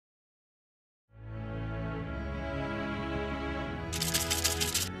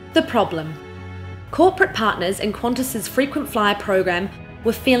The problem: corporate partners in Qantas's frequent flyer program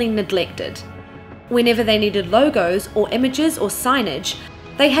were feeling neglected. Whenever they needed logos or images or signage,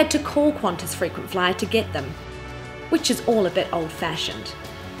 they had to call Qantas frequent flyer to get them, which is all a bit old-fashioned.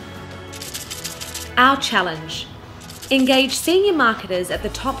 Our challenge: engage senior marketers at the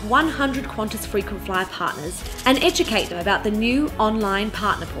top 100 Qantas frequent flyer partners and educate them about the new online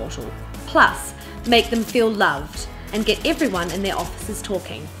partner portal. Plus, make them feel loved and get everyone in their offices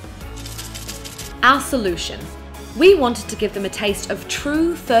talking. Our solution: we wanted to give them a taste of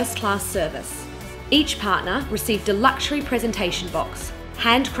true first-class service. Each partner received a luxury presentation box,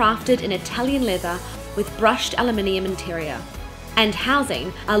 handcrafted in Italian leather with brushed aluminium interior, and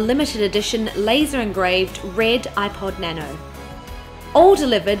housing a limited edition laser-engraved red iPod Nano. All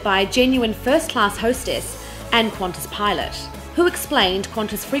delivered by a genuine first-class hostess and Qantas pilot, who explained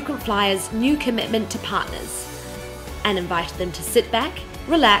Qantas frequent flyers' new commitment to partners and invited them to sit back,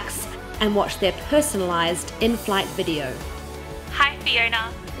 relax, and watch their personalised in-flight video. Hi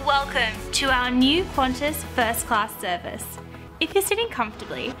Fiona, welcome to our new Qantas First Class service. If you're sitting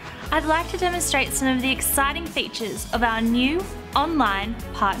comfortably, I'd like to demonstrate some of the exciting features of our new online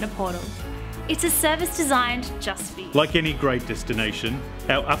partner portal. It's a service designed just for you. Like any great destination,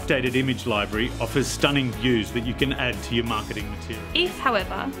 our updated image library offers stunning views that you can add to your marketing material. If,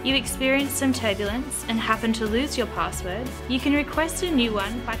 however, you experience some turbulence and happen to lose your password, you can request a new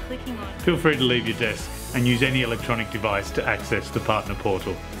one by clicking on. Feel free to leave your desk and use any electronic device to access the partner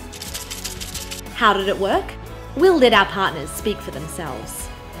portal. How did it work? We'll let our partners speak for themselves.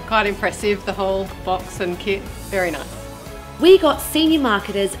 Quite impressive, the whole box and kit, very nice. We got senior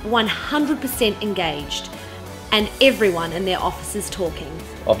marketers 100% engaged and everyone in their offices talking.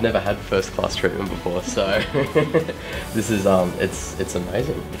 I've never had first class treatment before, so this is it's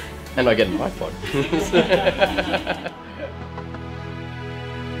amazing. And I get an iPod.